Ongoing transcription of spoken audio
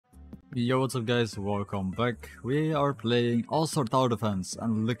Yo, what's up guys, welcome back. We are playing All-Star Tower Defense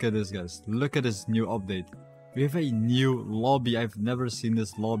and look at this guys, look at this new update. We have a new lobby. I've never seen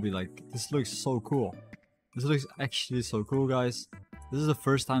this lobby, like this looks so cool. This looks actually so cool guys. This is the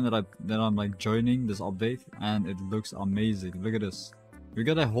first time that I'm like joining this update and it looks amazing. Look at this. We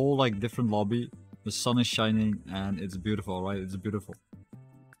got a whole like different lobby. The sun is shining and it's beautiful, right? It's beautiful.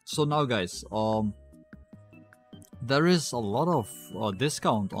 So now guys, there is a lot of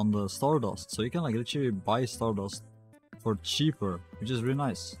discount on the Stardust, so you can like literally buy Stardust for cheaper, which is really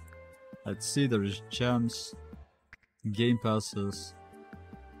nice. Let's see, there is gems, game passes,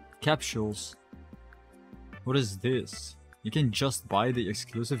 capsules. What is this? You can just buy the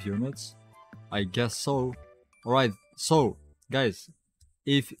exclusive units? I guess so. Alright, so guys,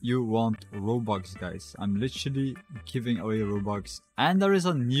 if you want Robux guys, I'm literally giving away Robux, and there is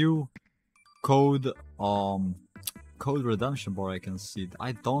a new code redemption bar I can see.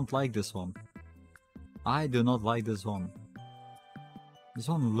 I don't like this one. I do not like this one. This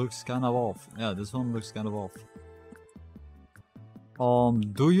one looks kind of off. Yeah, this one looks kind of off.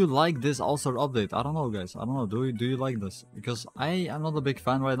 Do you like this All-Star update? I don't know guys. I don't know. Do you like this? Because I am not a big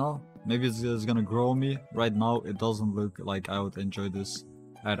fan right now. Maybe it's gonna grow on me. Right now it doesn't look like I would enjoy this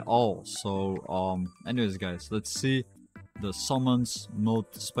at all. So anyways guys, let's see the summons,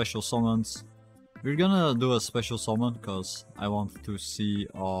 note special summons. We're gonna do a special summon because I want to see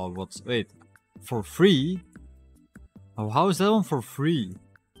what's wait for free. Oh, how is that one for free?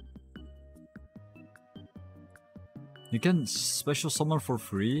 You can special summon for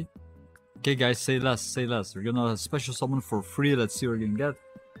free. Okay guys, say less, say less. We're gonna special summon for free. Let's see what we can get.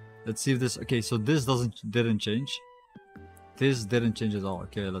 Let's see if this okay, so this didn't change. This didn't change at all.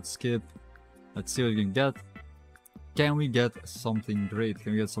 Okay, let's skip. Let's see what we can get. Can we get something great?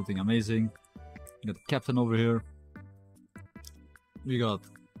 Can we get something amazing? We got the captain over here. We got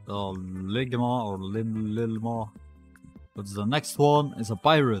Ligma or Lilma. What's the next one? Is a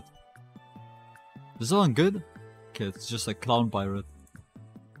pirate. Is that one good? Okay, it's just a clown pirate.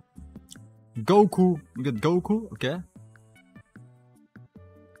 Goku. We got Goku. Okay.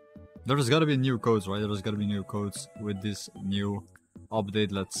 There's gotta be new codes, right? There's gotta be new codes with this new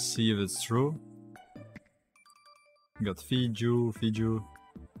update. Let's see if it's true. We got Fiju.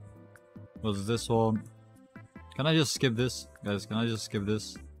 What's this one? Can I just skip this? Guys, can I just skip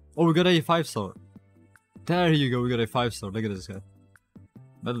this? Oh, we got a 5-star. There you go, we got a 5-star. Look at this guy.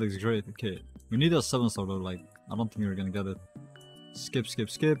 That looks great. Okay. We need a 7-star though, like, I don't think we're gonna get it. Skip.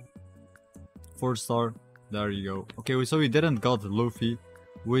 4-star. There you go. Okay, so we didn't got Luffy.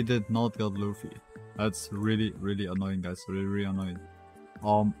 We did not got Luffy. That's really annoying guys. Really annoying.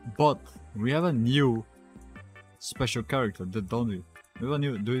 But we have a new special character, don't we? We have a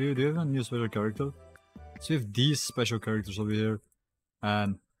new, do you have a new special character? So we have these special characters over here,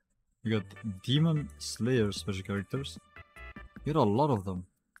 and we got Demon Slayer special characters. We got a lot of them.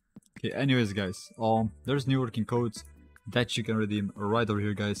 Okay, anyways guys, there's new working codes that you can redeem right over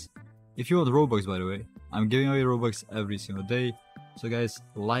here guys. If you want Robux, by the way, I'm giving away Robux every single day. So guys,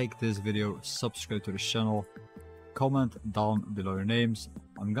 like this video, subscribe to the channel, comment down below your names.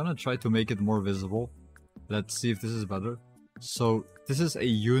 I'm gonna try to make it more visible. Let's see if this is better. So this is a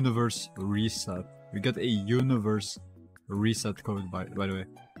universe reset. We got a universe reset code by the way.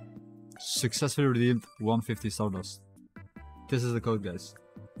 Successfully redeemed 150 Stardust. This is the code guys.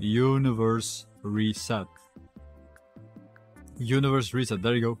 Universe reset. Universe reset,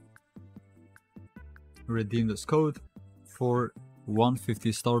 there you go. Redeem this code for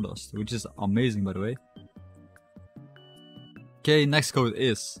 150 Stardust, which is amazing by the way. Okay, next code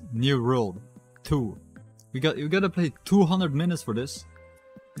is New World 2. You gotta play 200 minutes for this.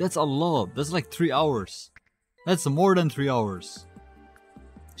 That's a lot. That's like 3 hours. That's more than 3 hours.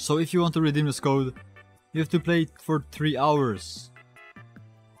 So if you want to redeem this code, you have to play for 3 hours.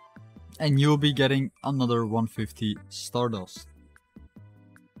 And you'll be getting another 150 Stardust.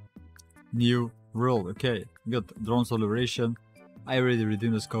 New World. Okay. We got Drones of Liberation. I already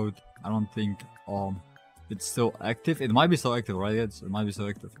redeemed this code. I don't think it's still active. It might be still active, right guys? It might be still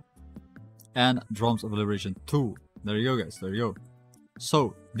active. And Drums of Liberation 2. There you go guys, there you go.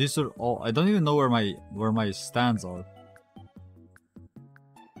 So these are all, I don't even know where my stands are.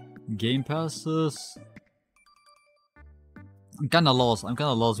 Game passes. I'm kinda lost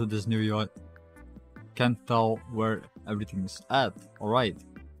with this new UI. Can't tell where everything is at. Alright.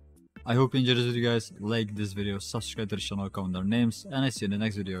 I hope you enjoyed this video guys. Like this video, subscribe to the channel, comment their names, and I see you in the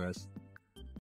next video guys.